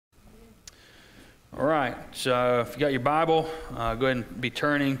All right, so if you got your Bible, go ahead and be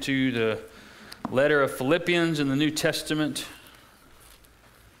turning to the letter of Philippians in the New Testament.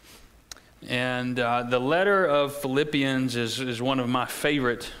 And the letter of Philippians is one of my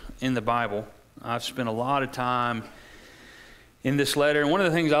favorite in the Bible. I've spent a lot of time in this letter, and one of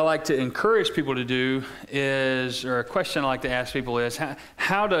the things I like to encourage people to do is, or a question I like to ask people is,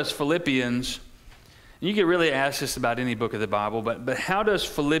 how does Philippians, and you can really ask this about any book of the Bible, but how does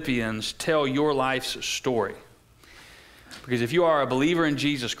Philippians tell your life's story? Because if you are a believer in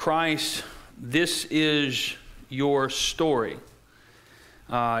Jesus Christ, this is your story.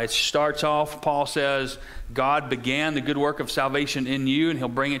 It starts off, Paul says, God began the good work of salvation in you, and he'll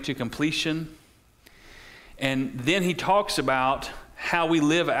bring it to completion. And then he talks about how we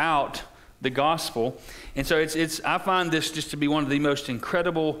live out the gospel. And so I find this just to be one of the most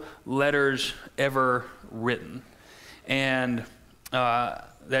incredible letters ever written. And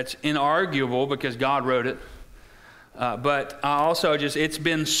that's inarguable because God wrote it. But I also it's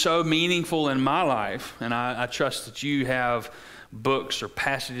been so meaningful in my life, and I trust that you have books or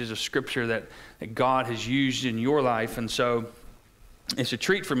passages of Scripture that God has used in your life. And so it's a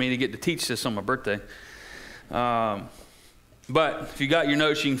treat for me to get to teach this on my birthday. But if you got your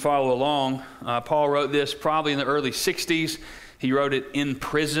notes, you can follow along. Paul wrote this probably in the early 60s. He wrote it in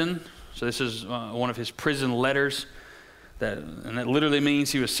prison. So this is one of his prison letters. And that literally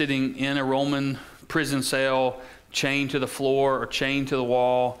means he was sitting in a Roman prison cell, chained to the floor or chained to the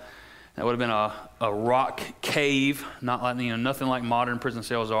wall. That would have been a rock cave, not like, nothing like modern prison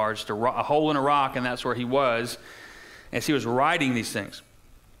cells are, just a hole in a rock, and that's where he was as he was writing these things.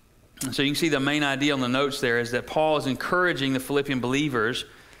 So you can see the main idea on the notes there is that Paul is encouraging the Philippian believers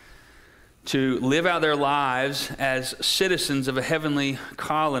to live out their lives as citizens of a heavenly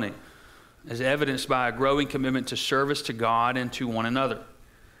colony, as evidenced by a growing commitment to service to God and to one another.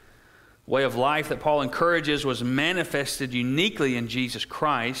 The way of life that Paul encourages was manifested uniquely in Jesus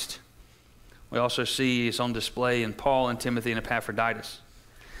Christ. We also see it's on display in Paul and Timothy and Epaphroditus.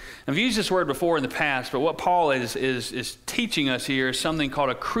 I've used this word before in the past, but what Paul is teaching us here is something called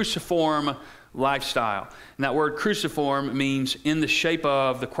a cruciform lifestyle. And that word cruciform means in the shape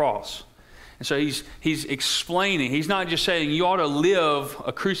of the cross. And so he's explaining. He's not just saying you ought to live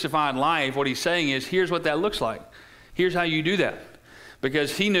a crucified life. What he's saying is, here's what that looks like. Here's how you do that.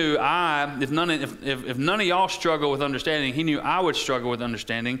 Because he knew if none of y'all struggle with understanding, he knew I would struggle with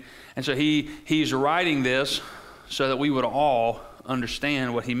understanding. And so he's writing this so that we would all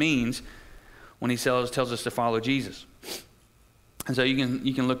understand what he means when he tells us to follow Jesus. And so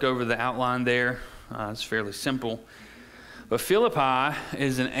you can look over the outline there. It's fairly simple. But Philippi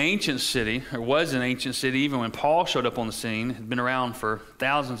is an ancient city, or was an ancient city even when Paul showed up on the scene. It had been around for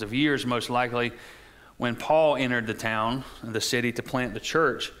thousands of years, most likely, when Paul entered the city to plant the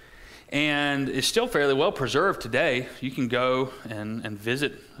church. And it's still fairly well preserved today. You can go and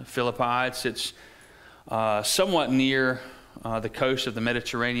visit Philippi. It sits somewhat near the coast of the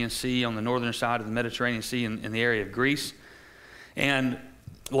Mediterranean Sea, on the northern side of the Mediterranean Sea in the area of Greece. And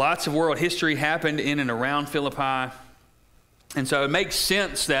lots of world history happened in and around Philippi. And so it makes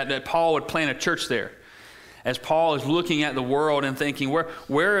sense that Paul would plant a church there. As Paul is looking at the world and thinking,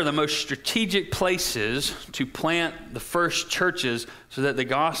 where are the most strategic places to plant the first churches so that the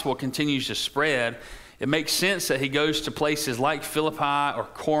gospel continues to spread? It makes sense that he goes to places like Philippi or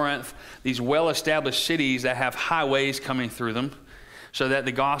Corinth, these well-established cities that have highways coming through them, so that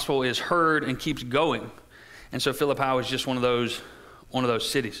the gospel is heard and keeps going. And so Philippi was just one of those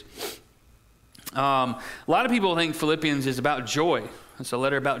cities. A lot of people think Philippians is about joy. It's a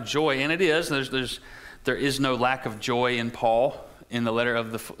letter about joy, and it is. There is no lack of joy in Paul in the letter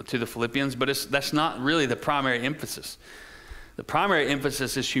to the Philippians, but that's not really the primary emphasis. The primary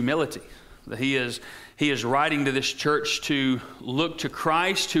emphasis is humility. That he is writing to this church to look to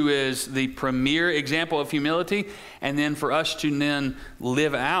Christ, who is the premier example of humility, and then for us to then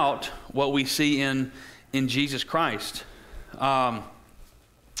live out what we see in Jesus Christ.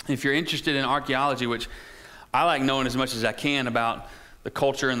 If you're interested in archaeology, which I like knowing as much as I can about the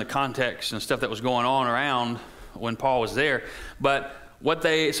culture and the context and stuff that was going on around when Paul was there, but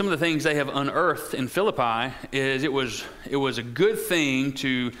some of the things they have unearthed in Philippi is it was a good thing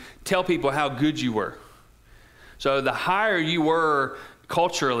to tell people how good you were. So the higher you were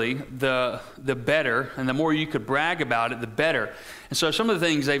culturally, the better, and the more you could brag about it, the better. And so some of the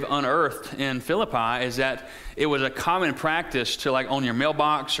things they've unearthed in Philippi is that it was a common practice to, like, on your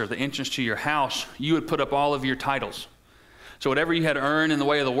mailbox or the entrance to your house, you would put up all of your titles. So whatever you had earned in the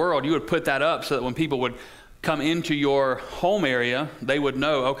way of the world, you would put that up so that when people would come into your home area, they would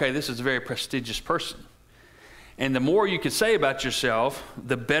know, okay, this is a very prestigious person. And the more you could say about yourself,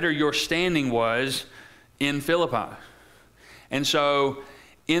 the better your standing was in Philippi. And so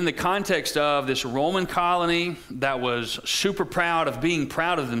in the context of this Roman colony that was super proud of being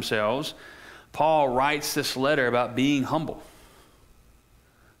proud of themselves, Paul writes this letter about being humble.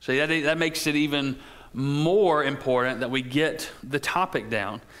 So that makes it even more important that we get the topic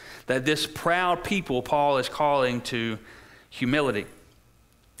down, that this proud people Paul is calling to humility.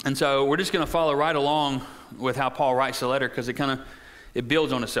 And so we're just going to follow right along with how Paul writes the letter, because it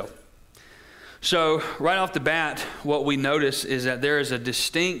builds on itself. So right off the bat, what we notice is that there is a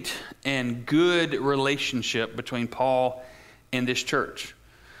distinct and good relationship between Paul and this church,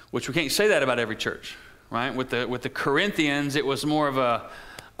 which we can't say that about every church, right? With the Corinthians, it was more of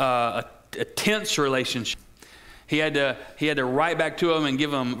a tense relationship. He had to write back to them and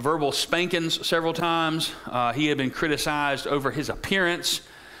give them verbal spankings several times. He had been criticized over his appearance,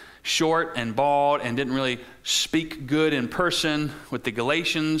 short and bald, and didn't really speak good in person. With the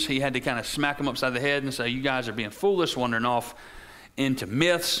Galatians, he had to kind of smack them upside the head and say, you guys are being foolish, wandering off into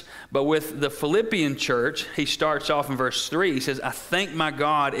myths. But with the Philippian church, he starts off in verse 3. He says, I thank my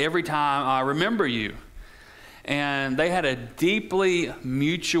God every time I remember you. And they had a deeply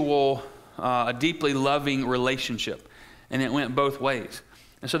mutual, a deeply loving relationship. And it went both ways.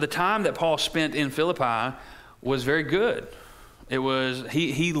 And so the time that Paul spent in Philippi was very good. It was,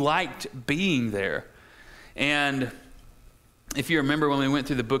 he liked being there. And if you remember when we went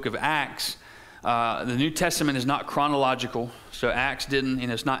through the book of Acts, the New Testament is not chronological. So Acts didn't,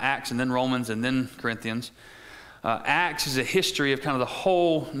 it's not Acts and then Romans and then Corinthians. Acts is a history of kind of the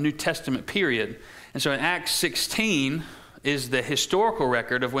whole New Testament period. And so in Acts 16 is the historical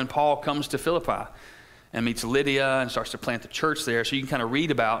record of when Paul comes to Philippi and meets Lydia and starts to plant the church there. So you can kind of read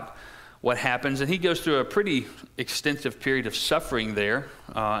about what happens. And he goes through a pretty extensive period of suffering there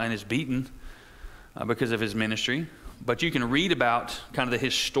and is beaten because of his ministry. But you can read about kind of the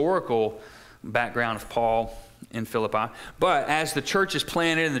historical background of Paul in Philippi. But as the church is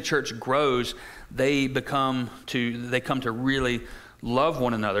planted and the church grows, they come to really love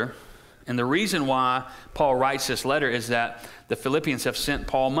one another. And the reason why Paul writes this letter is that the Philippians have sent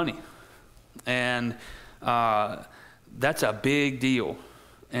Paul money. And that's a big deal.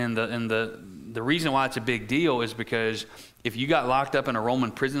 And the reason why it's a big deal is because if you got locked up in a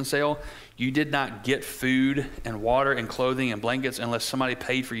Roman prison cell, you did not get food and water and clothing and blankets unless somebody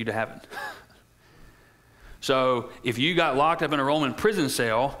paid for you to have it. So if you got locked up in a Roman prison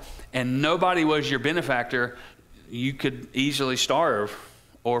cell and nobody was your benefactor, you could easily starve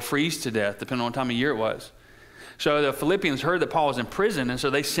or freeze to death, depending on what time of year it was. So the Philippians heard that Paul was in prison, and so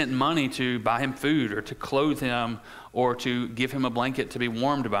they sent money to buy him food or to clothe him or to give him a blanket to be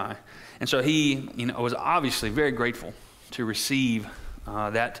warmed by. And so he was obviously very grateful to receive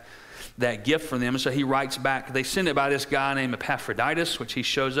that gift from them. And so he writes back. They send it by this guy named Epaphroditus, which he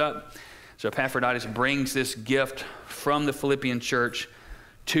shows up. So Epaphroditus brings this gift from the Philippian church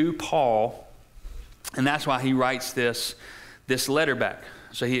to Paul, and that's why he writes this letter back.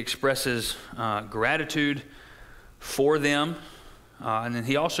 So he expresses gratitude for them, and then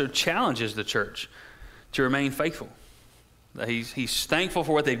he also challenges the church to remain faithful. He's thankful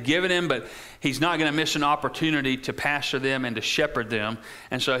for what they've given him, but he's not going to miss an opportunity to pastor them and to shepherd them.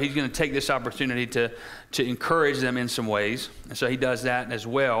 And so he's going to take this opportunity to encourage them in some ways. And so he does that as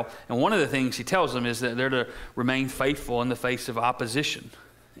well. And one of the things he tells them is that they're to remain faithful in the face of opposition.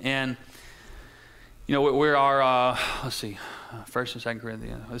 And we're our, let's see, 1st and 2nd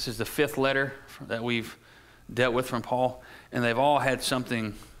Corinthians. This is the 5th letter that we've dealt with from Paul, and they've all had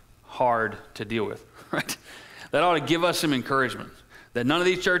something hard to deal with, right? That ought to give us some encouragement, that none of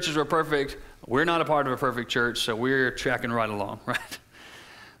these churches were perfect. We're not a part of a perfect church, so we're tracking right along, right?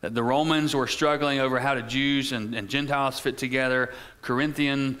 That the Romans were struggling over how the Jews and Gentiles fit together.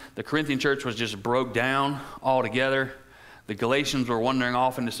 The Corinthian church was just broke down altogether. The Galatians were wandering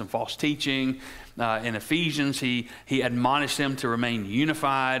off into some false teaching. In Ephesians, he admonished them to remain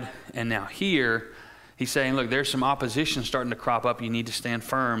unified. And now here, he's saying, look, there's some opposition starting to crop up. You need to stand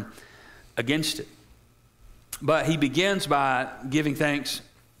firm against it. But he begins by giving thanks,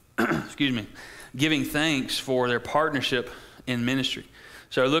 giving thanks for their partnership in ministry.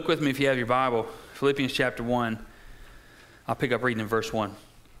 So look with me if you have your Bible, Philippians chapter 1. I'll pick up reading in verse 1. It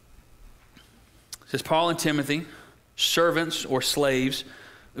says, Paul and Timothy, servants or slaves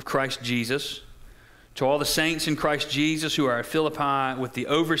of Christ Jesus, to all the saints in Christ Jesus who are at Philippi with the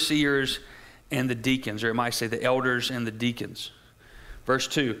overseers and the deacons, or it might say the elders and the deacons. Verse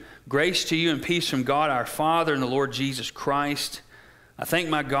 2, grace to you and peace from God our Father and the Lord Jesus Christ. I thank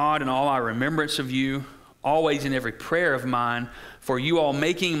my God in all my remembrance of you, always in every prayer of mine, for you all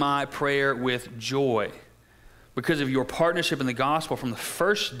making my prayer with joy because of your partnership in the gospel from the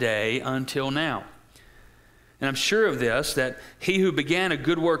first day until now. And I'm sure of this, that he who began a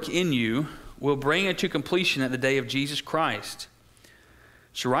good work in you will bring it to completion at the day of Jesus Christ.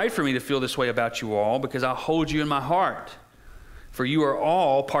 It's right for me to feel this way about you all, because I hold you in my heart. For you are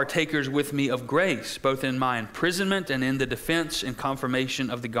all partakers with me of grace, both in my imprisonment and in the defense and confirmation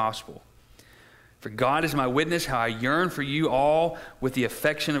of the gospel. For God is my witness how I yearn for you all with the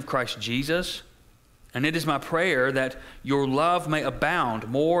affection of Christ Jesus. And it is my prayer that your love may abound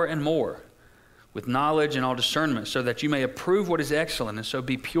more and more with knowledge and all discernment, so that you may approve what is excellent, and so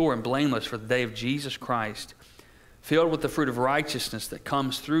be pure and blameless for the day of Jesus Christ, filled with the fruit of righteousness that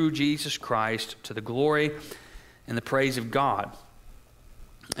comes through Jesus Christ to the glory and the praise of God.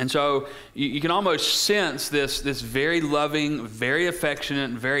 And so you can almost sense this very loving, very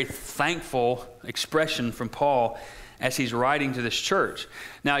affectionate, very thankful expression from Paul as he's writing to this church.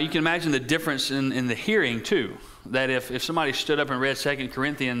 Now, you can imagine the difference in the hearing, too. That if somebody stood up and read 2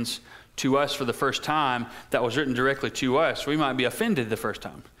 Corinthians to us for the first time that was written directly to us, we might be offended the first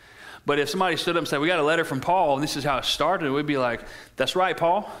time. But if somebody stood up and said, we got a letter from Paul, and this is how it started, we'd be like, that's right,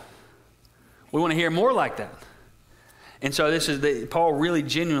 Paul. We want to hear more like that. And so Paul really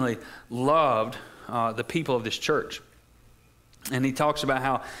genuinely loved the people of this church. And he talks about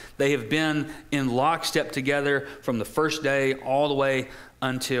how they have been in lockstep together from the first day all the way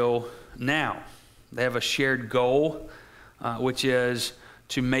until now. They have a shared goal, which is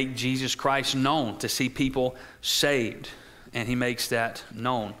to make Jesus Christ known, to see people saved. And he makes that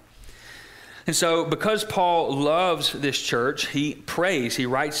known. And so because Paul loves this church, he prays, he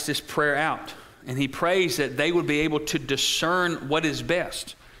writes this prayer out. And he prays that they would be able to discern what is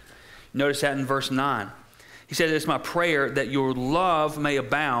best. Notice that in verse 9. He says, it's my prayer that your love may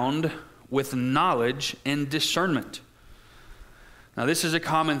abound with knowledge and discernment. Now, this is a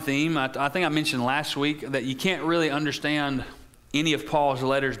common theme. I think I mentioned last week that you can't really understand any of Paul's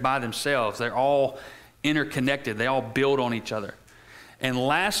letters by themselves. They're all interconnected. They all build on each other. And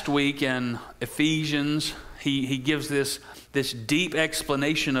last week in Ephesians, he gives this deep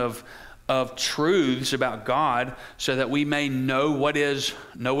explanation of truths about God so that we may know what is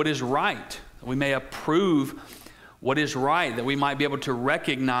right. We may approve what is right, that we might be able to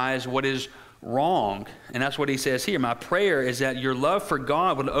recognize what is wrong. And that's what he says here. My prayer is that your love for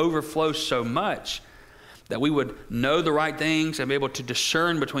God would overflow so much that we would know the right things and be able to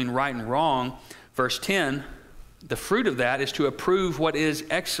discern between right and wrong. Verse 10, the fruit of that is to approve what is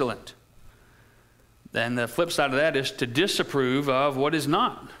excellent. And the flip side of that is to disapprove of what is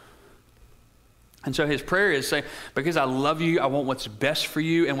not. And so his prayer is saying, because I love you, I want what's best for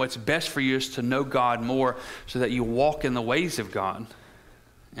you, and what's best for you is to know God more so that you walk in the ways of God.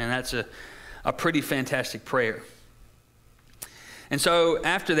 And that's a pretty fantastic prayer. And so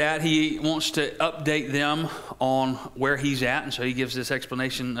after that, he wants to update them on where he's at. And so he gives this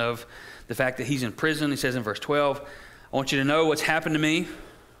explanation of the fact that he's in prison. He says in verse 12, I want you to know what's happened to me.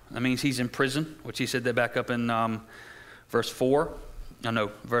 That means he's in prison, which he said that back up in verse 4.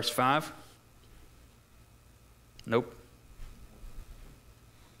 No, verse 5. Nope.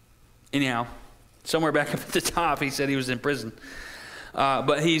 Anyhow, somewhere back up at the top, he said he was in prison.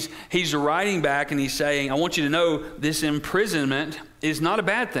 But he's writing back and he's saying, I want you to know this imprisonment is not a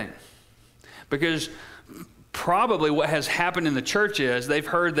bad thing. Because probably what has happened in the church is they've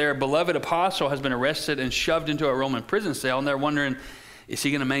heard their beloved apostle has been arrested and shoved into a Roman prison cell, and they're wondering, is he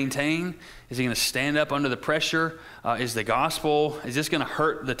going to maintain? Is he going to stand up under the pressure? Is the gospel, is this going to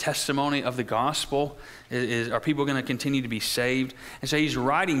hurt the testimony of the gospel? Are people going to continue to be saved? And so he's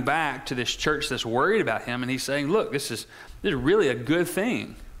writing back to this church that's worried about him, and he's saying, look, this is really a good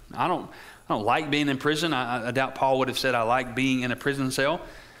thing. I don't like being in prison. I doubt Paul would have said I like being in a prison cell.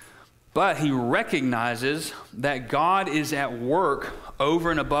 But he recognizes that God is at work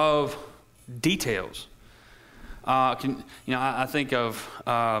over and above details. I think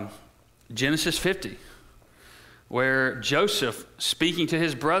of Genesis 50, where Joseph, speaking to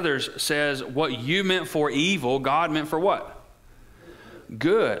his brothers, says, what you meant for evil, God meant for what?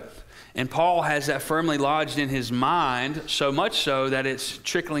 Good. And Paul has that firmly lodged in his mind, so much so that it's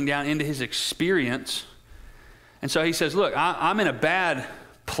trickling down into his experience. And so he says, look, I'm in a bad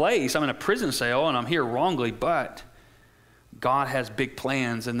place. I'm in a prison cell, and I'm here wrongly, but God has big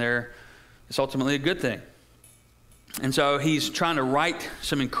plans, and it's ultimately a good thing. And so he's trying to write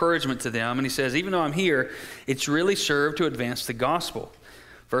some encouragement to them. And he says, even though I'm here, it's really served to advance the gospel.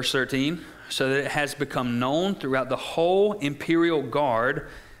 Verse 13, so that it has become known throughout the whole imperial guard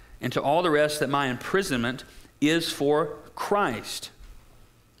and to all the rest that my imprisonment is for Christ.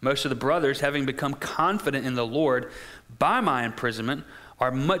 Most of the brothers, having become confident in the Lord by my imprisonment,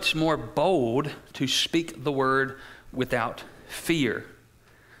 are much more bold to speak the word without fear.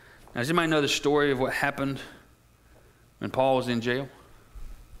 Now, does anybody know the story of what happened when Paul was in jail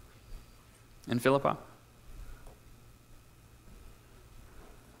in Philippi?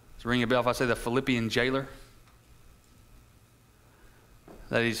 Does it ring a bell if I say the Philippian jailer?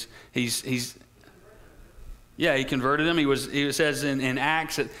 That he converted him. It says in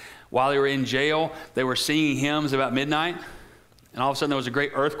Acts that while they were in jail, they were singing hymns about midnight, and all of a sudden there was a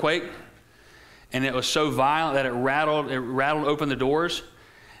great earthquake, and it was so violent that it rattled open the doors.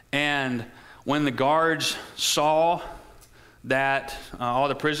 And when the guards saw that all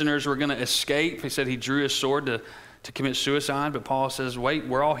the prisoners were going to escape, he said he drew his sword to commit suicide, but Paul says, wait,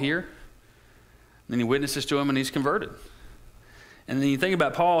 we're all here. And then he witnesses to him, and he's converted. And then you think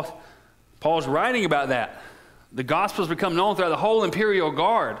about Paul's writing about that. The gospel's become known throughout the whole imperial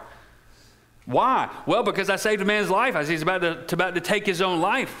guard. Why? Well, because I saved a man's life. As he's about to take his own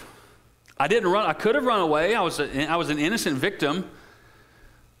life. I didn't run. I could have run away. I was an innocent victim.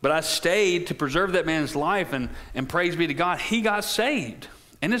 But I stayed to preserve that man's life, and praise be to God, he got saved.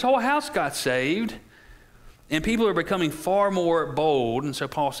 And his whole house got saved. And people are becoming far more bold. And so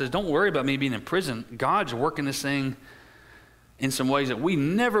Paul says, don't worry about me being in prison. God's working this thing in some ways that we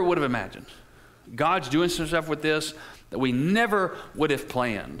never would have imagined. God's doing some stuff with this that we never would have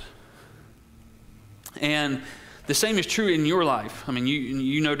planned. And the same is true in your life. I mean,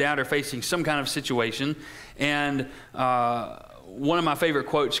 you no doubt are facing some kind of situation. And one of my favorite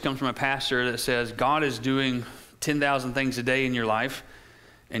quotes comes from a pastor that says, God is doing 10,000 things a day in your life,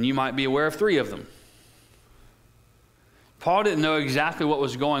 and you might be aware of 3 of them. Paul didn't know exactly what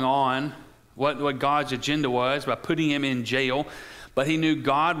was going on, what God's agenda was by putting him in jail, but he knew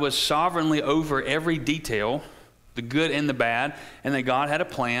God was sovereignly over every detail, the good and the bad, and that God had a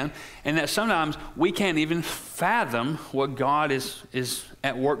plan, and that sometimes we can't even fathom what God is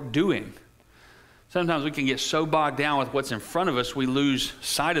at work doing. Sometimes we can get so bogged down with what's in front of us, we lose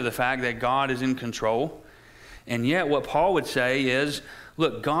sight of the fact that God is in control. And yet what Paul would say is,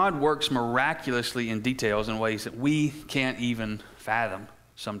 look, God works miraculously in details in ways that we can't even fathom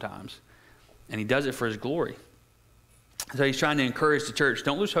sometimes. And he does it for his glory. So he's trying to encourage the church,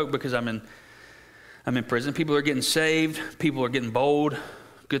 don't lose hope because I'm in prison. People are getting saved. People are getting bold.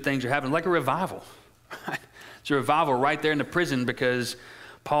 Good things are happening, like a revival. It's a revival right there in the prison because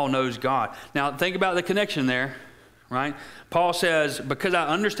Paul knows God. Now, think about the connection there, right? Paul says, because I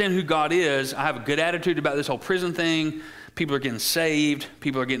understand who God is, I have a good attitude about this whole prison thing. People are getting saved.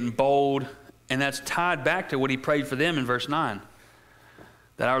 People are getting bold. And that's tied back to what he prayed for them in verse 9.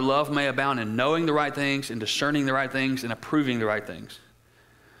 That our love may abound in knowing the right things and discerning the right things and approving the right things.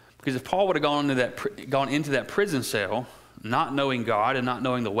 Because if Paul would have gone into that prison cell, not knowing God and not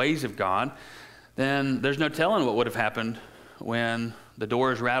knowing the ways of God, then there's no telling what would have happened when the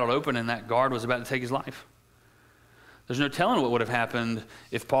doors rattled open and that guard was about to take his life. There's no telling what would have happened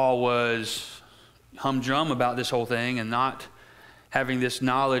if Paul was humdrum about this whole thing and not having this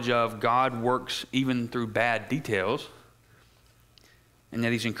knowledge of God works even through bad details, and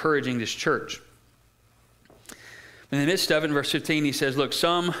that he's encouraging this church. In the midst of it, in verse 15, he says, look,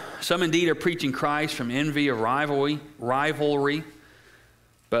 some indeed are preaching Christ from envy or rivalry,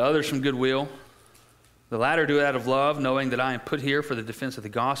 but others from goodwill. The latter do it out of love, knowing that I am put here for the defense of the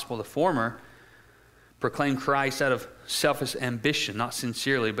gospel. The former proclaim Christ out of selfish ambition, not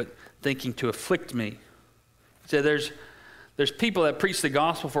sincerely, but thinking to afflict me. So there's people that preach the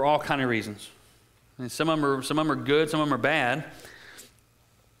gospel for all kind of reasons. And some of them are good, some of them are bad.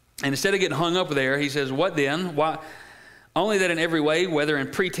 And instead of getting hung up there, he says, what then? Why? Only that in every way, whether in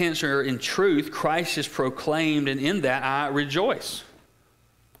pretense or in truth, Christ is proclaimed, and in that I rejoice.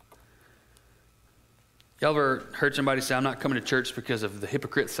 You ever heard somebody say, I'm not coming to church because of the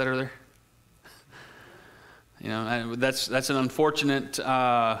hypocrites that are there? You know, that's an unfortunate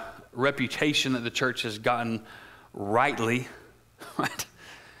reputation that the church has gotten rightly. Right?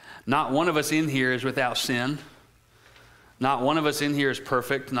 Not one of us in here is without sin. Not one of us in here is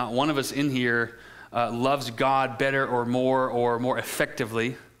perfect. Not one of us in here loves God better or more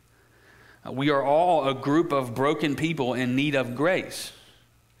effectively. We are all a group of broken people in need of grace.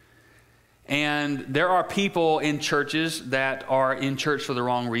 And there are people in churches that are in church for the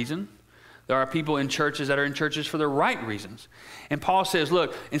wrong reason. There are people in churches that are in churches for the right reasons. And Paul says,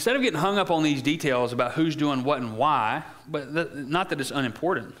 look, instead of getting hung up on these details about who's doing what and why, but not that it's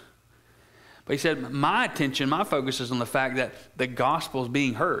unimportant, but he said, my attention, my focus is on the fact that the gospel is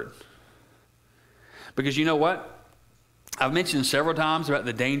being heard. Because you know what? I've mentioned several times about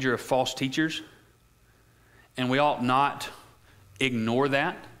the danger of false teachers, and we ought not ignore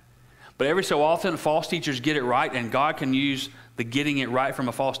that. But every so often, false teachers get it right, and God can use the getting it right from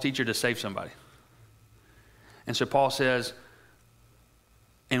a false teacher to save somebody. And so Paul says,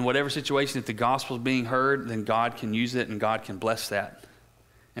 in whatever situation, if the gospel is being heard, then God can use it and God can bless that.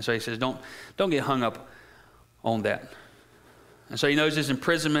 And so he says, don't get hung up on that. And so he knows his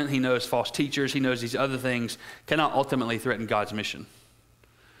imprisonment, he knows false teachers, he knows these other things cannot ultimately threaten God's mission.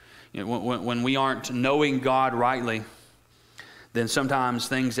 You know, when we aren't knowing God rightly, then sometimes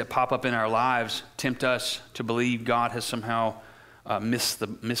things that pop up in our lives tempt us to believe God has somehow missed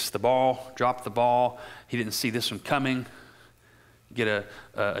the ball, dropped the ball. He didn't see this one coming. Get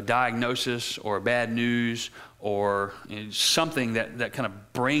a diagnosis or bad news or something that kind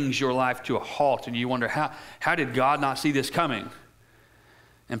of brings your life to a halt, and you wonder, how did God not see this coming?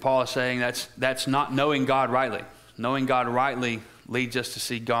 And Paul is saying that's not knowing God rightly. Knowing God rightly leads us to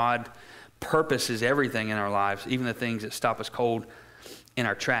see God purposes everything in our lives, even the things that stop us cold in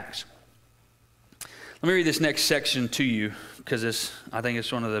our tracks. Let me read this next section to you, because I think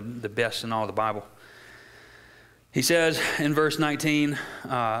it's one of the best in all the Bible. He says in verse 19,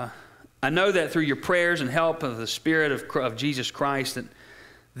 I know that through your prayers and help of the Spirit of Jesus Christ, that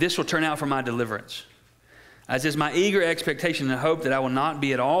this will turn out for my deliverance. As is my eager expectation and hope that I will not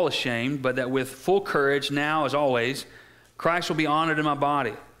be at all ashamed, but that with full courage, now as always, Christ will be honored in my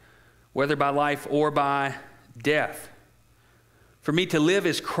body, whether by life or by death. For me to live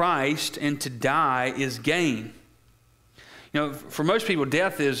is Christ, and to die is gain. You know, for most people,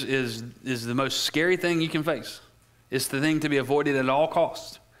 death is the most scary thing you can face. It's the thing to be avoided at all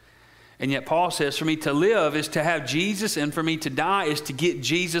costs. And yet Paul says, for me to live is to have Jesus, and for me to die is to get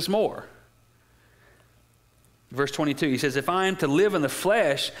Jesus more. Verse 22, he says, if I am to live in the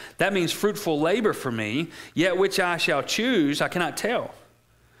flesh, that means fruitful labor for me, yet which I shall choose, I cannot tell.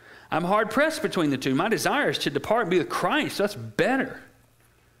 I'm hard pressed between the two. My desire is to depart and be with Christ. That's better.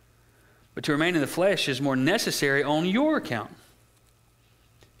 But to remain in the flesh is more necessary on your account.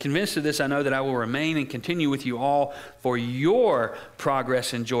 Convinced of this, I know that I will remain and continue with you all for your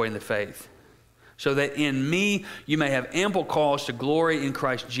progress and joy in the faith, so that in me you may have ample cause to glory in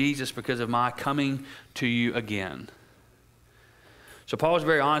Christ Jesus because of my coming to you again. So Paul is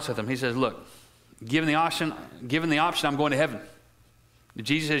very honest with them. He says, look, given the option, I'm going to heaven.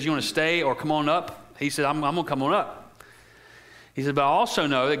 Jesus says, you want to stay or come on up? He said, I'm going to come on up. He said, but I also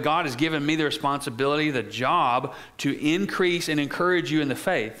know that God has given me the responsibility, the job, to increase and encourage you in the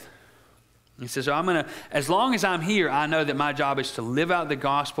faith. He says, so as long as I'm here, I know that my job is to live out the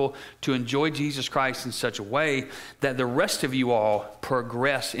gospel, to enjoy Jesus Christ in such a way that the rest of you all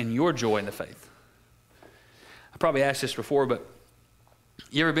progress in your joy in the faith. I probably asked this before, but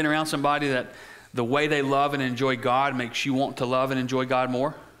you ever been around somebody that the way they love and enjoy God makes you want to love and enjoy God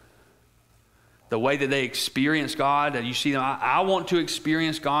more? The way that they experience God, that you see them, I want to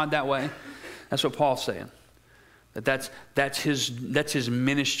experience God that way. That's what Paul's saying. That's his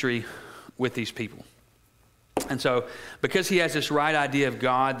ministry with these people. And so, because he has this right idea of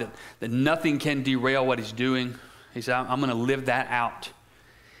God, that nothing can derail what he's doing, he said, I'm going to live that out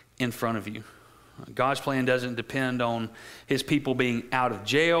in front of you. God's plan doesn't depend on his people being out of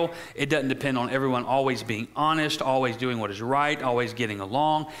jail. It doesn't depend on everyone always being honest, always doing what is right, always getting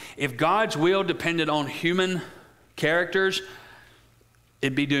along. If God's will depended on human characters,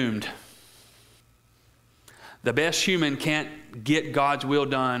 it'd be doomed. The best human can't get God's will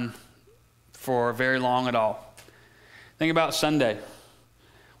done for very long at all. Think about Sunday.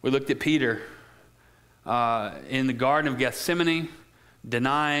 We looked at Peter in the Garden of Gethsemane,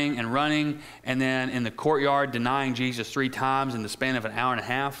 denying and running, and then in the courtyard denying Jesus 3 times in the span of an hour and a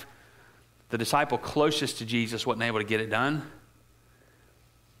half. The disciple closest to Jesus wasn't able to get it done.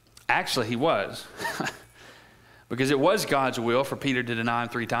 Actually, he was. Because it was God's will for Peter to deny him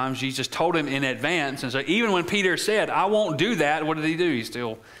 3 times. Jesus told him in advance. And so even when Peter said, I won't do that, what did he do?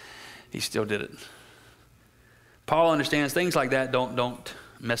 He still did it. Paul understands things like that don't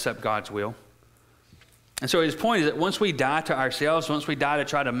mess up God's will. And so his point is that once we die to ourselves, once we die to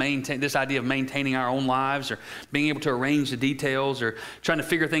try to maintain this idea of maintaining our own lives or being able to arrange the details or trying to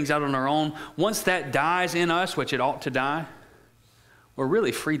figure things out on our own, once that dies in us, which it ought to die, we're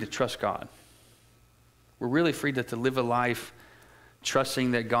really free to trust God. We're really free to live a life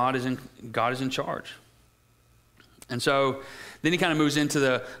trusting that God is in charge. And so then he kind of moves into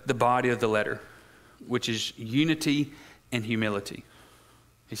the body of the letter, which is unity and humility.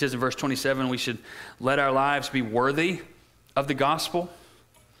 He says in verse 27, we should let our lives be worthy of the gospel.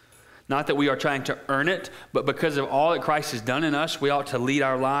 Not that we are trying to earn it, but because of all that Christ has done in us, we ought to lead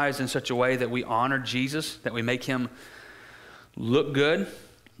our lives in such a way that we honor Jesus, that we make him look good,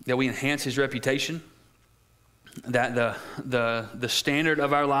 that we enhance his reputation, that the standard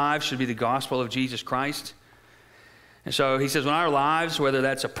of our lives should be the gospel of Jesus Christ. And so he says, when our lives, whether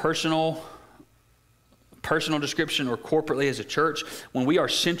that's a personal description or corporately as a church, when we are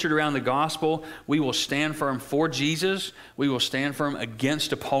centered around the gospel, we will stand firm for Jesus. We will stand firm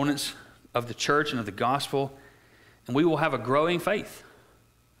against opponents of the church and of the gospel, and we will have a growing faith.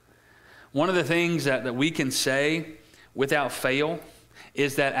 One of the things that we can say without fail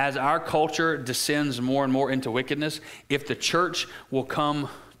is that as our culture descends more and more into wickedness, if the church will come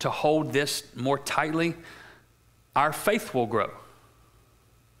to hold this more tightly, our faith will grow.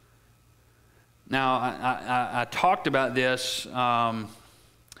 Now, I talked about this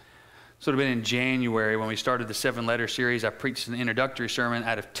sort of been in January when we started the 7-letter series. I preached an introductory sermon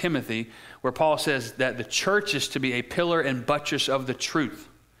out of Timothy where Paul says that the church is to be a pillar and buttress of the truth.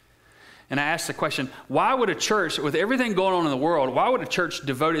 And I asked the question, why would a church, with everything going on in the world, why would a church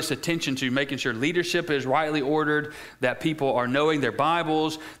devote its attention to making sure leadership is rightly ordered, that people are knowing their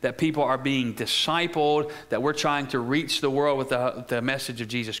Bibles, that people are being discipled, that we're trying to reach the world with the message of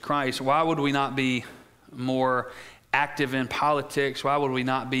Jesus Christ? Why would we not be more active in politics? Why would we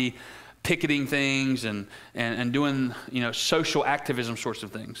not be picketing things and doing, social activism sorts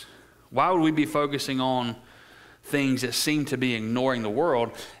of things? Why would we be focusing on things that seem to be ignoring the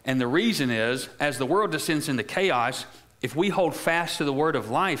world? And the reason is, as the world descends into chaos, if we hold fast to the word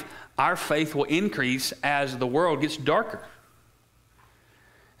of life, our faith will increase as the world gets darker.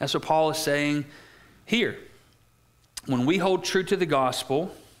 That's what Paul is saying here. When we hold true to the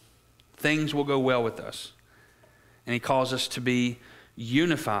gospel, things will go well with us. And he calls us to be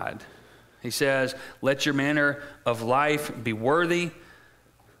unified. He says, let your manner of life be worthy,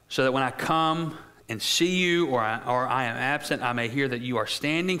 so that when I come and see you, or I am absent, I may hear that you are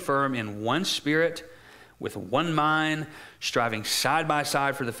standing firm in one spirit, with one mind, striving side by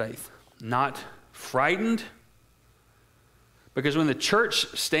side for the faith, not frightened. Because when the church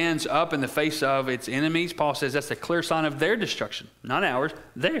stands up in the face of its enemies, Paul says that's a clear sign of their destruction, not ours,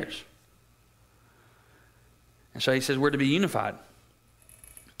 theirs. And so he says we're to be unified.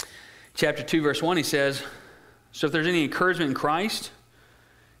 Chapter 2, verse 1, he says, so if there's any encouragement in Christ,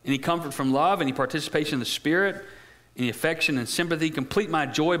 any comfort from love, any participation in the Spirit, any affection and sympathy, complete my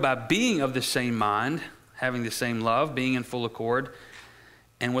joy by being of the same mind, having the same love, being in full accord,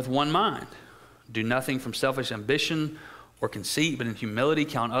 and with one mind. Do nothing from selfish ambition or conceit, but in humility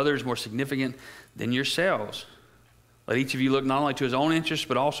count others more significant than yourselves. Let each of you look not only to his own interest,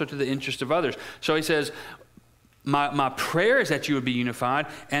 but also to the interest of others. So he says, my prayer is that you would be unified,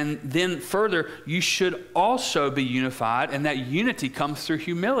 and then further, you should also be unified, and that unity comes through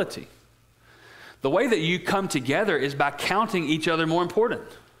humility. The way that you come together is by counting each other more important.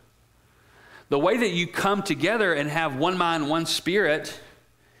 The way that you come together and have one mind, one spirit,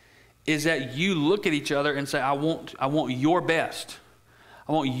 is that you look at each other and say, I want your best.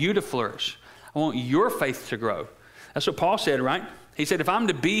 I want you to flourish. I want your faith to grow. That's what Paul said, right? He said, if I'm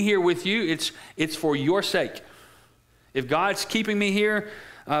to be here with you, it's for your sake. If God's keeping me here,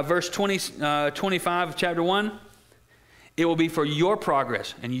 verse 25 of chapter 1, it will be for your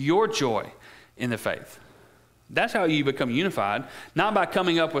progress and your joy in the faith. That's how you become unified, not by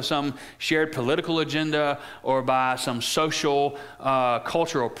coming up with some shared political agenda or by some social,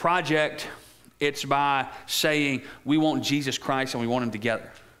 cultural project. It's by saying we want Jesus Christ and we want him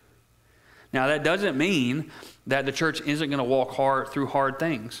together. Now, that doesn't mean that the church isn't going to walk through hard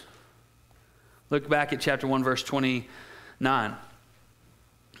things. Look back at chapter 1, verse 29.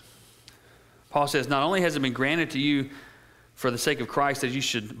 Paul says, not only has it been granted to you for the sake of Christ that you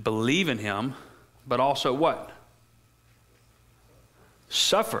should believe in him, but also what?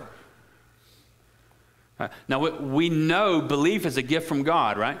 Suffer. Now, we know belief is a gift from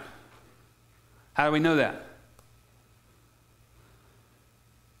God, right? How do we know that?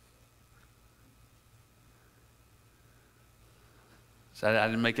 So I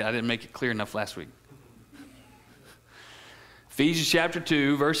didn't make it clear enough last week. Ephesians chapter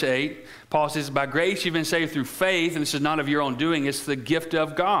 2, verse 8, Paul says, by grace you've been saved through faith, and this is not of your own doing, it's the gift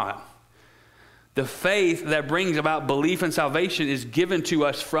of God. The faith that brings about belief and salvation is given to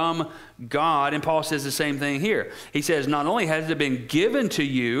us from God, and Paul says the same thing here. He says, not only has it been given to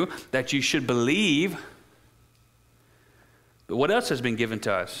you that you should believe, but what else has been given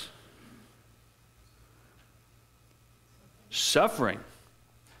to us? Suffering.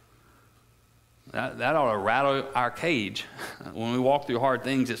 That ought to rattle our cage. When we walk through hard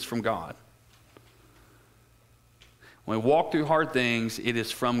things, it's from God. When we walk through hard things, it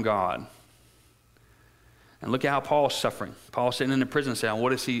is from God. And look at how Paul's suffering. Paul's sitting in the prison cell.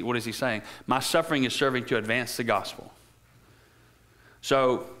 What is he saying? My suffering is serving to advance the gospel.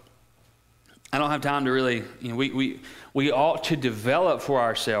 So I don't have time to really, we ought to develop for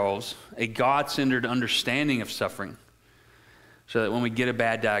ourselves a God-centered understanding of suffering. So that when we get a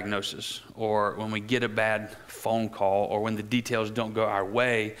bad diagnosis, or when we get a bad phone call, or when the details don't go our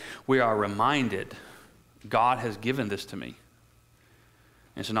way, we are reminded, God has given this to me.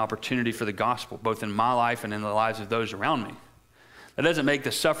 It's an opportunity for the gospel, both in my life and in the lives of those around me. That doesn't make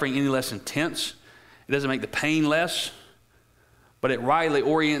the suffering any less intense. It doesn't make the pain less, but it rightly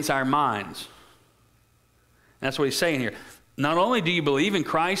orients our minds. And that's what he's saying here. Not only do you believe in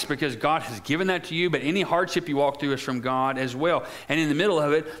Christ because God has given that to you, but any hardship you walk through is from God as well. And in the middle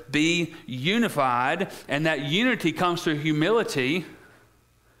of it, be unified. And that unity comes through humility,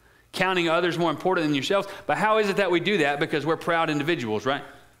 counting others more important than yourselves. But how is it that we do that? Because we're proud individuals, right?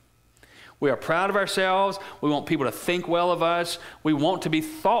 We are proud of ourselves. We want people to think well of us. We want to be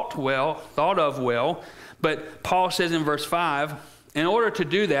thought of well. But Paul says in verse 5, in order to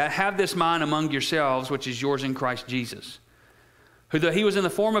do that, have this mind among yourselves, which is yours in Christ Jesus, who though he was in the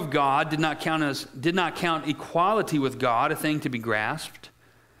form of God, did not count equality with God a thing to be grasped,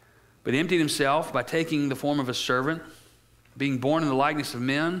 but emptied himself by taking the form of a servant, being born in the likeness of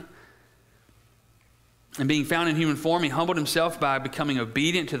men, and being found in human form, he humbled himself by becoming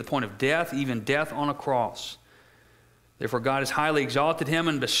obedient to the point of death, even death on a cross. Therefore God has highly exalted him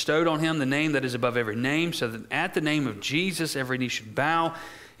and bestowed on him the name that is above every name, so that at the name of Jesus every knee should bow,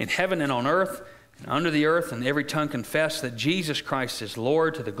 in heaven and on earth, and under the earth, and every tongue confess that Jesus Christ is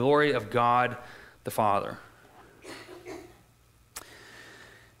Lord, to the glory of God the Father.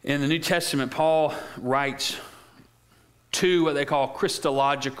 In the New Testament, Paul writes two what they call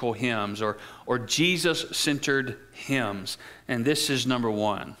Christological hymns, or Jesus-centered hymns. And this is number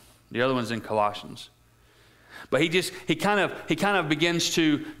one. The other one's in Colossians. But he kind of begins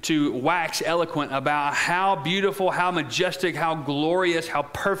to wax eloquent about how beautiful, how majestic, how glorious, how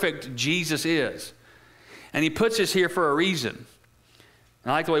perfect Jesus is. And he puts this here for a reason.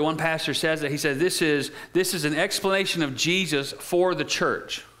 And I like the way one pastor says it. He says this is an explanation of Jesus for the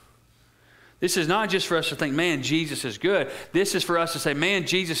church. This is not just for us to think, man, Jesus is good. This is for us to say, man,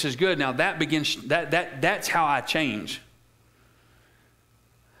 Jesus is good. Now that's how I change.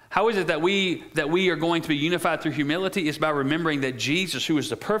 How is it that we are going to be unified through humility? It's by remembering that Jesus, who is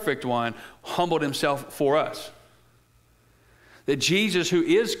the perfect one, humbled himself for us. That Jesus, who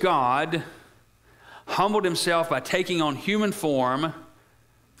is God, humbled himself by taking on human form,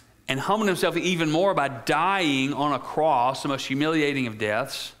 and humbled himself even more by dying on a cross, the most humiliating of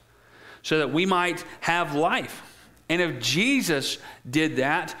deaths, so that we might have life. And if Jesus did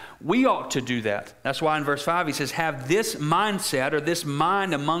that, we ought to do that. That's why in verse 5 he says, have this mindset or this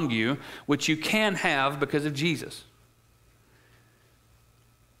mind among you, which you can have because of Jesus.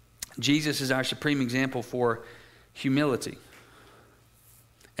 Jesus is our supreme example for humility.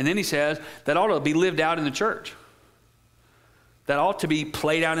 And then he says that ought to be lived out in the church. That ought to be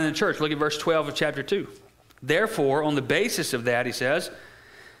played out in the church. Look at verse 12 of chapter 2. Therefore, on the basis of that, he says,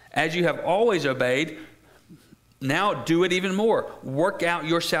 as you have always obeyed, now do it even more. Work out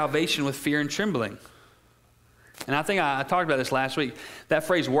your salvation with fear and trembling. And I think I talked about this last week. That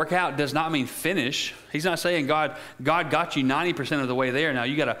phrase, work out, does not mean finish. He's not saying God got you 90% of the way there. Now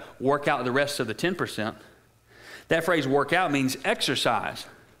you got to work out the rest of the 10%. That phrase, work out, means exercise.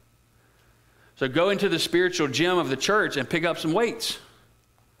 So go into the spiritual gym of the church and pick up some weights.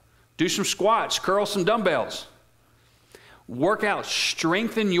 Do some squats, curl some dumbbells. Work out,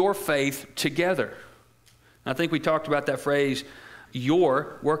 strengthen your faith together. I think we talked about that phrase,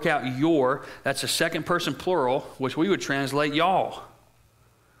 work out your, that's a second person plural, which we would translate y'all.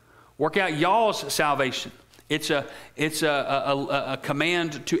 Work out y'all's salvation. It's a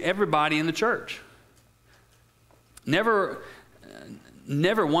command to everybody in the church. Never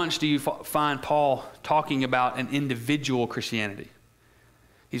once do you find Paul talking about an individual Christianity.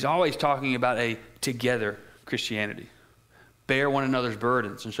 He's always talking about a together Christianity. Bear one another's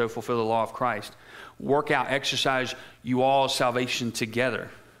burdens and so fulfill the law of Christ. Work out, exercise you all's salvation together.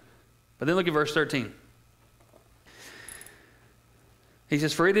 But then look at verse 13. He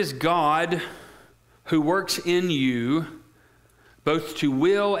says, for it is God who works in you both to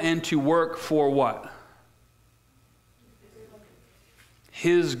will and to work for what?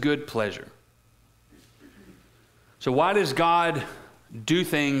 His good pleasure. So why does God do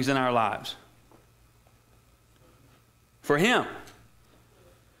things in our lives? For him.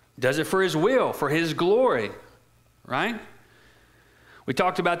 Does it for his will, for his glory, right? We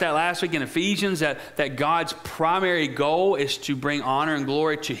talked about that last week in Ephesians, that God's primary goal is to bring honor and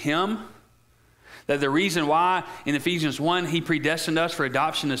glory to him. That the reason why in Ephesians 1 he predestined us for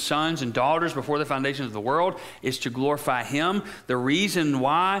adoption as sons and daughters before the foundations of the world is to glorify him. The reason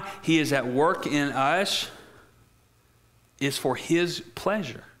why he is at work in us is for his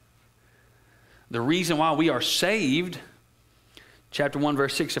pleasure. The reason why we are saved chapter 1,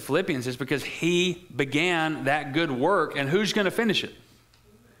 verse 6 of Philippians is because he began that good work. And who's going to finish it?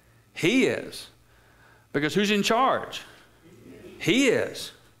 He is. Because who's in charge? He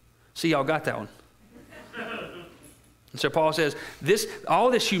is. See, y'all got that one. And so Paul says,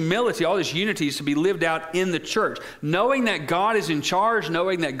 all this humility, all this unity is to be lived out in the church. Knowing that God is in charge,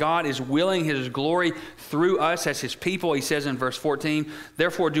 knowing that God is willing his glory through us as his people. He says in verse 14,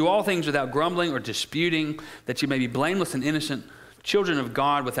 therefore do all things without grumbling or disputing, that you may be blameless and innocent, children of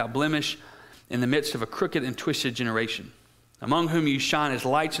God without blemish, in the midst of a crooked and twisted generation, among whom you shine as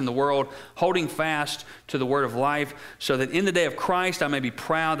lights in the world, holding fast to the word of life, so that in the day of Christ I may be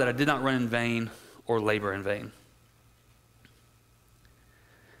proud that I did not run in vain or labor in vain.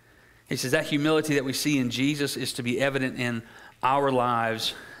 He says that humility that we see in Jesus is to be evident in our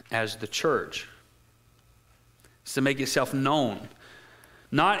lives as the church. It's to make itself known,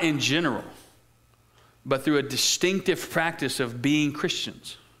 not in general, but through a distinctive practice of being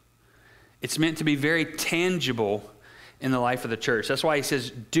Christians. It's meant to be very tangible in the life of the church. That's why he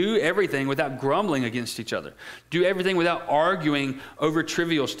says, do everything without grumbling against each other. Do everything without arguing over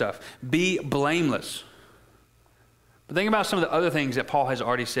trivial stuff. Be blameless. But think about some of the other things that Paul has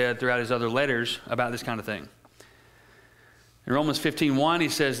already said throughout his other letters about this kind of thing. In Romans 15:1, he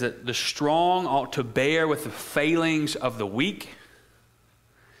says that the strong ought to bear with the failings of the weak.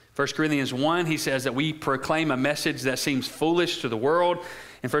 1 Corinthians 1, he says that we proclaim a message that seems foolish to the world.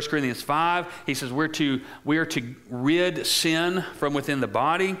 In 1 Corinthians 5, he says we are to rid sin from within the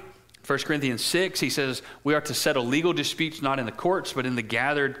body. 1 Corinthians 6, he says we are to settle legal disputes not in the courts, but in the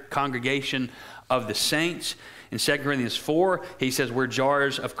gathered congregation of the saints. In 2 Corinthians 4, he says we're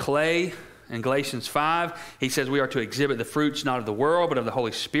jars of clay. In Galatians 5, he says we are to exhibit the fruits not of the world, but of the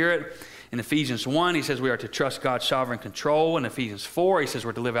Holy Spirit. In Ephesians 1, he says we are to trust God's sovereign control. In Ephesians 4, he says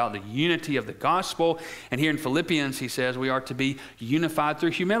we're to live out the unity of the gospel. And here in Philippians, he says we are to be unified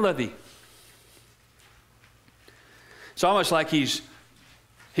through humility. It's almost like he's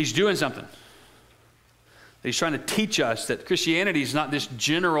doing something. He's trying to teach us that Christianity is not this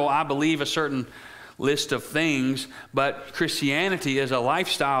general, I believe a certain list of things, but Christianity is a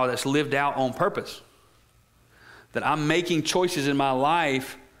lifestyle that's lived out on purpose. That I'm making choices in my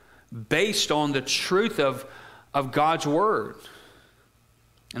life based on the truth of God's word.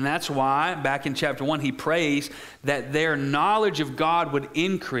 And that's why, back in chapter 1, he prays that their knowledge of God would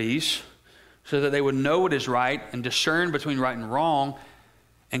increase so that they would know what is right and discern between right and wrong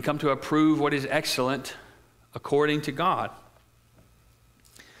and come to approve what is excellent according to God.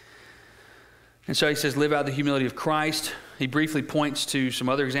 And so he says, live out the humility of Christ. He briefly points to some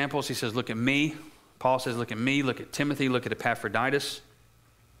other examples. He says, look at me. Paul says, look at me, look at Timothy, look at Epaphroditus.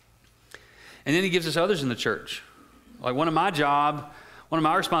 And then he gives us others in the church. Like one of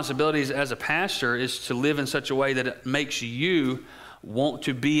my responsibilities as a pastor is to live in such a way that it makes you want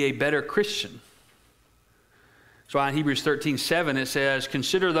to be a better Christian. So in Hebrews 13:7 it says,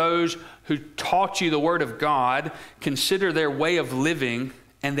 consider those who taught you the word of God, consider their way of living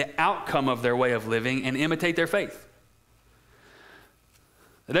and the outcome of their way of living, and imitate their faith.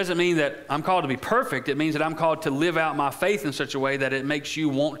 It doesn't mean that I'm called to be perfect. It means that I'm called to live out my faith in such a way that it makes you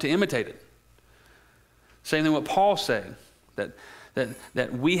want to imitate it. Same thing with Paul's saying,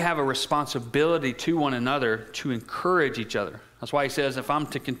 that we have a responsibility to one another to encourage each other. That's why he says, if I'm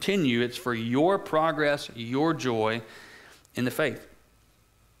to continue, it's for your progress, your joy in the faith.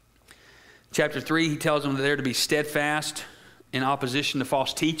 Chapter 3, he tells them that they're to be steadfast in opposition to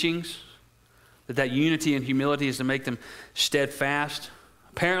false teachings, that unity and humility is to make them steadfast.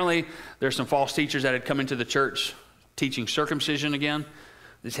 Apparently, there's some false teachers that had come into the church teaching circumcision again.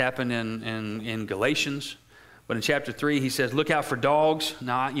 This happened in Galatians. But in chapter 3, he says, look out for dogs.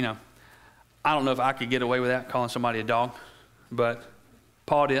 Now, I don't know if I could get away with that, calling somebody a dog, but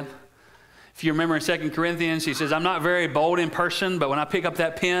Paul did. If you remember in 2 Corinthians, he says, I'm not very bold in person, but when I pick up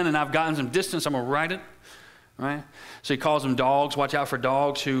that pen and I've gotten some distance, I'm going to write it. Right? So he calls them dogs. Watch out for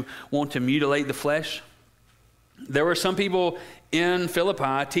dogs who want to mutilate the flesh. There were some people in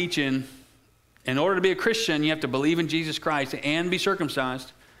Philippi teaching, in order to be a Christian, you have to believe in Jesus Christ and be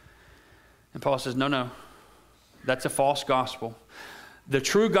circumcised. And Paul says, no, that's a false gospel. The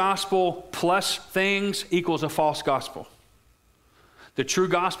true gospel plus things equals a false gospel. The true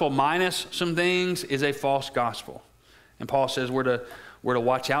gospel minus some things is a false gospel. And Paul says we're to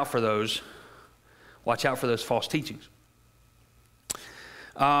watch out for those. Watch out for those false teachings.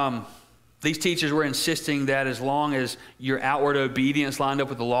 These teachers were insisting that as long as your outward obedience lined up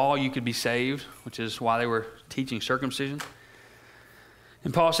with the law, you could be saved, which is why they were teaching circumcision.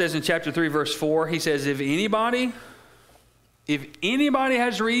 And Paul says in chapter 3, verse 4, he says, if anybody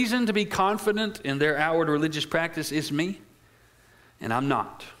has reason to be confident in their outward religious practice, it's me. and I'm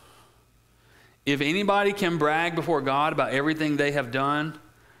not. If anybody can brag before God about everything they have done,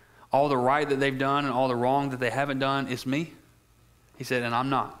 all the right that they've done and all the wrong that they haven't done, it's me. He said, and I'm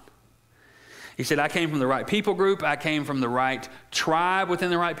not. He said, I came from the right people group. I came from the right tribe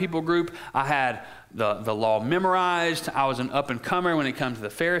within the right people group. I had the law memorized. I was an up-and-comer when it comes to the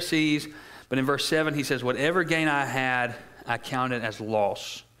Pharisees. But in verse 7, he says, whatever gain I had, I counted as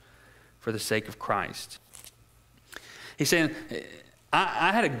loss for the sake of Christ. He's saying,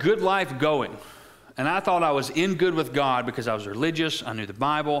 I had a good life going. And I thought I was in good with God because I was religious, I knew the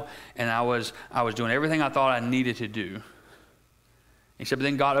Bible, and I was doing everything I thought I needed to do. He said, but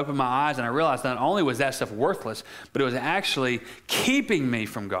then God opened my eyes and I realized not only was that stuff worthless, but it was actually keeping me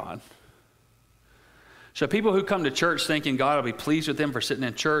from God. So people who come to church thinking God will be pleased with them for sitting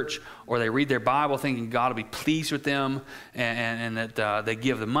in church, or they read their Bible thinking God will be pleased with them, and that they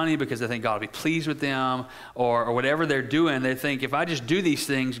give the money because they think God will be pleased with them, or whatever they're doing, they think if I just do these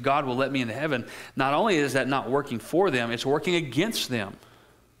things, God will let me into heaven. Not only is that not working for them, it's working against them.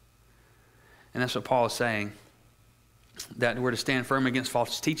 And that's what Paul is saying, that we're to stand firm against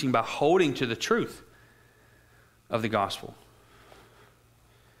false teaching by holding to the truth of the gospel.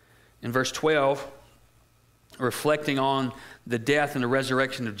 In verse 12, reflecting on the death and the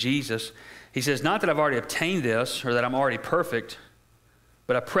resurrection of Jesus, he says, not that I've already obtained this or that I'm already perfect,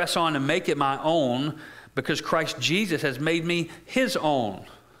 but I press on to make it my own because Christ Jesus has made me his own.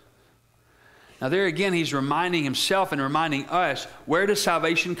 Now there again, he's reminding himself and reminding us, where does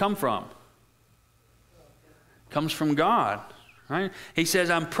salvation come from? It comes from God, right? He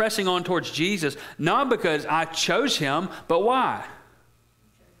says, I'm pressing on towards Jesus, not because I chose him, but why?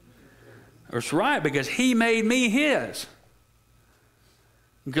 That's right, because he made me his.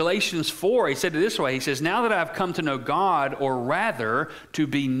 Galatians 4, he said it this way. He says, now that I've come to know God, or rather, to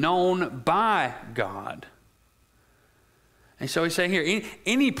be known by God. And so he's saying here,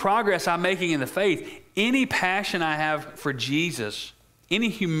 any progress I'm making in the faith, any passion I have for Jesus, any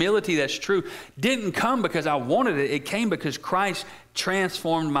humility that's true, didn't come because I wanted it. It came because Christ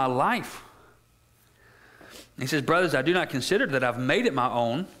transformed my life. He says, brothers, I do not consider that I've made it my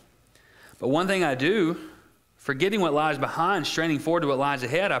own. But one thing I do, forgetting what lies behind, straining forward to what lies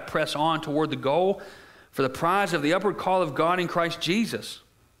ahead, I press on toward the goal for the prize of the upward call of God in Christ Jesus.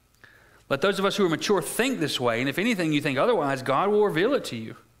 Let those of us who are mature think this way, and if anything you think otherwise, God will reveal it to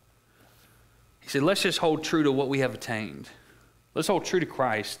you. He said, let's just hold true to what we have attained. Let's hold true to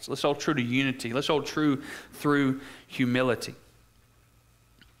Christ. Let's hold true to unity. Let's hold true through humility.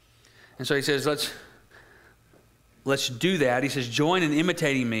 And so he says, let's do that. He says, join in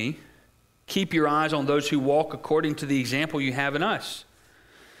imitating me. Keep your eyes on those who walk according to the example you have in us.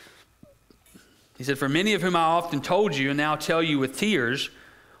 He said, for many of whom I often told you and now tell you with tears,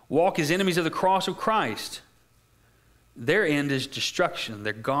 walk as enemies of the cross of Christ. Their end is destruction.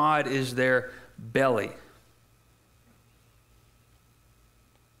 Their God is their belly.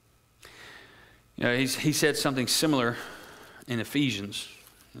 You know, he said something similar in Ephesians.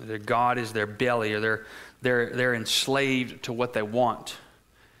 Their God is their belly, or they're enslaved to what they want.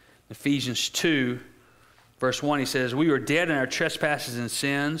 Ephesians 2, verse 1, he says, we were dead in our trespasses and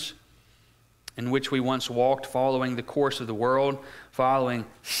sins, in which we once walked, following the course of the world, following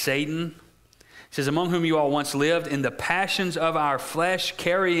Satan. He says, among whom you all once lived in the passions of our flesh,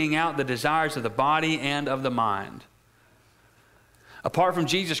 carrying out the desires of the body and of the mind. Apart from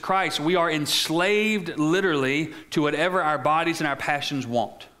Jesus Christ, we are enslaved literally to whatever our bodies and our passions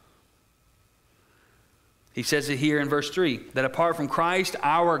want. He says it here in verse 3, that apart from Christ,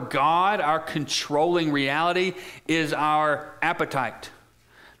 our God, our controlling reality, is our appetite.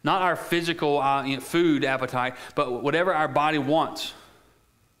 Not our physical food appetite, but whatever our body wants.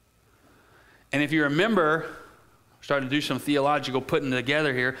 And if you remember, starting to do some theological putting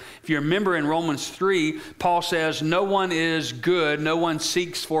together here. If you remember in Romans 3, Paul says, no one is good, no one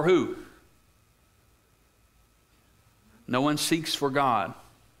seeks for who? No one seeks for God.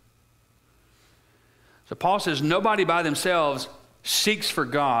 So Paul says nobody by themselves seeks for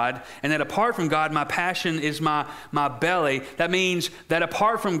God, and that apart from God, my passion is my belly. That means that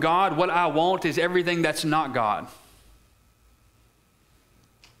apart from God, what I want is everything that's not God.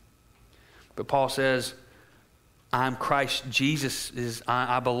 But Paul says, I'm Christ.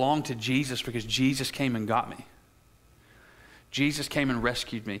 I belong to Jesus because Jesus came and got me. Jesus came and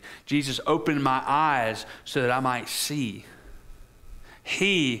rescued me. Jesus opened my eyes so that I might see.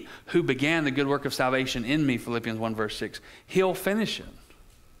 He who began the good work of salvation in me, Philippians 1 verse 6, he'll finish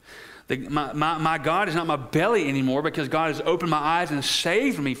it. My God is not my belly anymore because God has opened my eyes and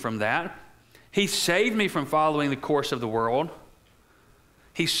saved me from that. He saved me from following the course of the world.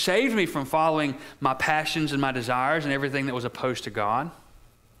 He saved me from following my passions and my desires and everything that was opposed to God.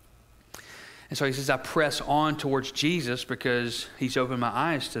 And so he says, I press on towards Jesus because he's opened my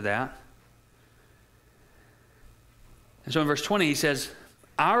eyes to that. And so in verse 20, he says,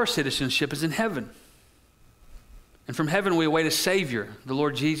 our citizenship is in heaven. And from heaven we await a Savior, the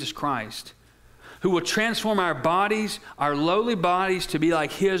Lord Jesus Christ, who will transform our bodies, our lowly bodies, to be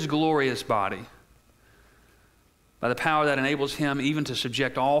like his glorious body, by the power that enables him even to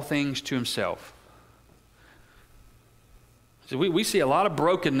subject all things to himself. So we see a lot of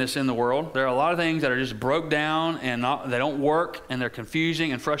brokenness in the world. There are a lot of things that are just broke down and they don't work, and they're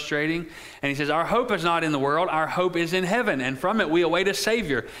confusing and frustrating. And he says, our hope is not in the world, our hope is in heaven, and from it we await a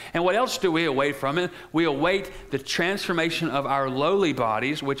Savior. And what else do we await from it? We await the transformation of our lowly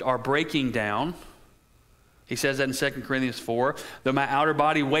bodies, which are breaking down. He says that in 2 Corinthians 4, though my outer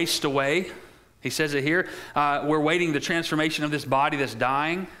body wastes away. He says it here. We're waiting the transformation of this body that's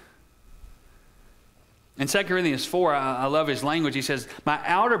dying. In 2 Corinthians 4, I love his language. He says, my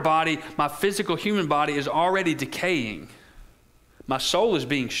outer body, my physical human body is already decaying. My soul is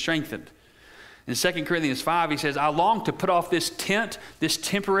being strengthened. In 2 Corinthians 5, he says, I long to put off this tent, this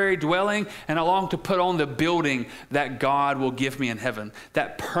temporary dwelling, and I long to put on the building that God will give me in heaven,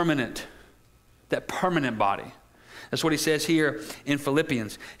 that permanent body. That's what he says here in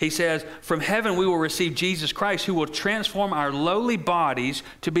Philippians. He says, from heaven we will receive Jesus Christ, who will transform our lowly bodies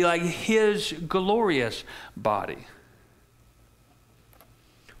to be like his glorious body.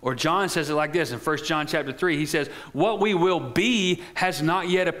 Or John says it like this in 1 John chapter 3. He says, what we will be has not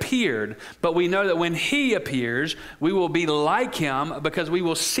yet appeared, but we know that when he appears, we will be like him because we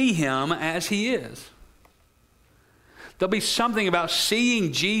will see him as he is. There'll be something about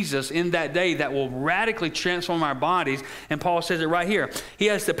seeing Jesus in that day that will radically transform our bodies. And Paul says it right here. He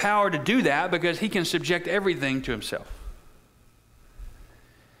has the power to do that because he can subject everything to himself.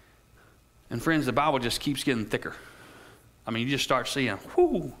 And friends, the Bible just keeps getting thicker. I mean, you just start seeing,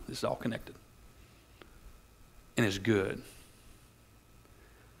 whoo, this is all connected. And it's good.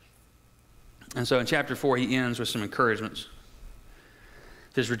 And so in chapter 4, he ends with some encouragements.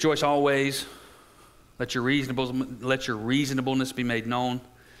 He says, rejoice always. Let your reasonableness be made known.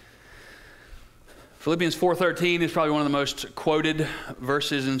 Philippians 4:13 is probably one of the most quoted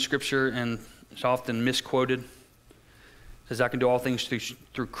verses in Scripture, and it's often misquoted. It says, I can do all things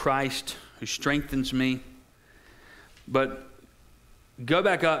through Christ who strengthens me. But go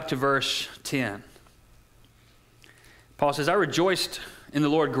back up to verse 10. Paul says, I rejoiced in the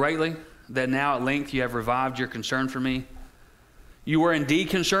Lord greatly that now at length you have revived your concern for me. You were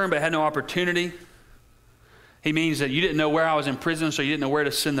indeed concerned, but had no opportunity. He means that you didn't know where I was in prison, so you didn't know where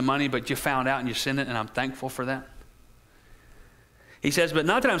to send the money, but you found out and you sent it, and I'm thankful for that. He says, but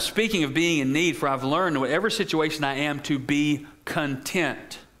not that I'm speaking of being in need, for I've learned in whatever situation I am to be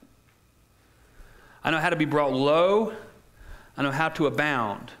content. I know how to be brought low. I know how to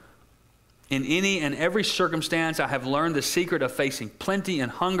abound. In any and every circumstance, I have learned the secret of facing plenty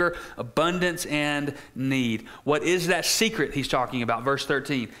and hunger, abundance and need. What is that secret he's talking about? Verse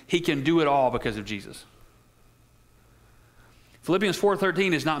 13. He can do it all because of Jesus. Philippians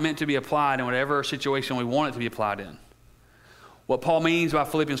 4:13 is not meant to be applied in whatever situation we want it to be applied in. What Paul means by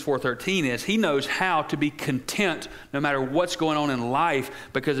Philippians 4:13 is he knows how to be content no matter what's going on in life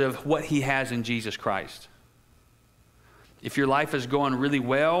because of what he has in Jesus Christ. If your life is going really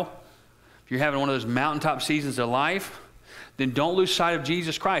well, if you're having one of those mountaintop seasons of life, then don't lose sight of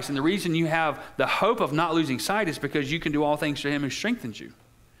Jesus Christ. And the reason you have the hope of not losing sight is because you can do all things through him who strengthens you.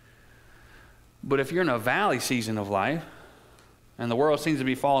 But if you're in a valley season of life, and the world seems to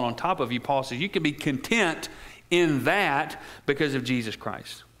be falling on top of you, Paul says you can be content in that because of Jesus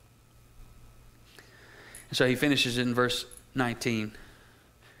Christ. And so he finishes in verse 19. He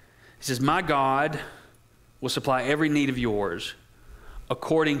says, my God will supply every need of yours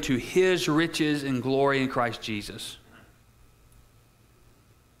according to his riches and glory in Christ Jesus.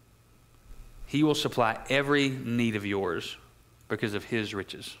 He will supply every need of yours because of his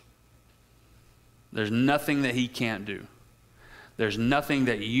riches. There's nothing that he can't do. There's nothing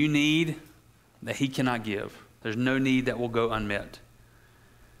that you need that he cannot give. There's no need that will go unmet.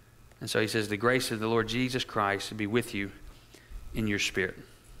 And so he says, the grace of the Lord Jesus Christ be with you in your spirit.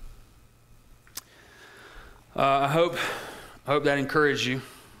 I hope that encouraged you.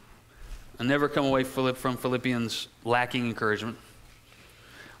 I never come away from Philippians lacking encouragement.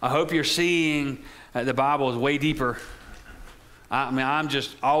 I hope you're seeing the Bible is way deeper. I mean, I'm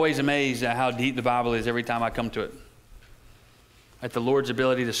just always amazed at how deep the Bible is every time I come to it. At the Lord's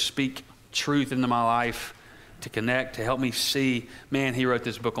ability to speak truth into my life, to connect, to help me see, man, he wrote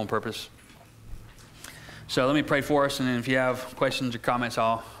this book on purpose. So let me pray for us, and then if you have questions or comments,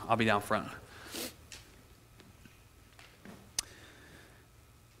 I'll be down front.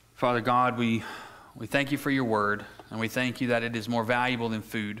 Father God, we thank you for your word, and we thank you that it is more valuable than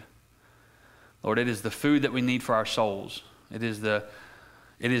food. Lord, it is the food that we need for our souls. It is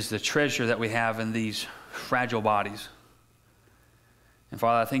the treasure that we have in these fragile bodies. And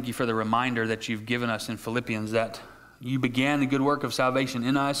Father, I thank you for the reminder that you've given us in Philippians that you began the good work of salvation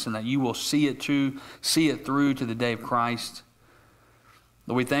in us and that you will see it through to the day of Christ.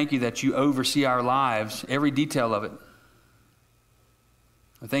 Lord, we thank you that you oversee our lives, every detail of it.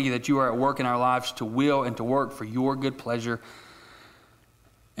 We thank you that you are at work in our lives to will and to work for your good pleasure.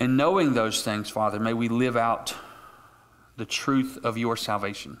 And knowing those things, Father, may we live out the truth of your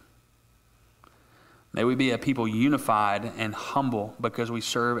salvation. May we be a people unified and humble because we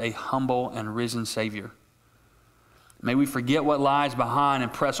serve a humble and risen Savior. May we forget what lies behind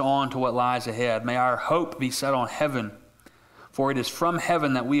and press on to what lies ahead. May our hope be set on heaven, for it is from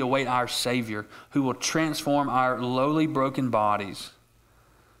heaven that we await our Savior, who will transform our lowly, broken bodies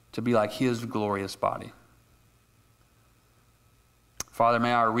to be like his glorious body. Father,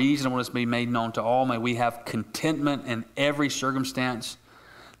 may our reasonableness be made known to all. May we have contentment in every circumstance,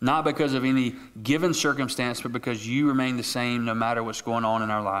 not because of any given circumstance, but because you remain the same no matter what's going on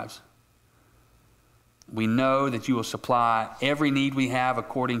in our lives. We know that you will supply every need we have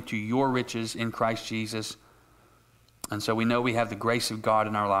according to your riches in Christ Jesus. And so we know we have the grace of God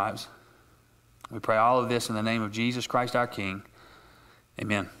in our lives. We pray all of this in the name of Jesus Christ our King.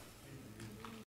 Amen.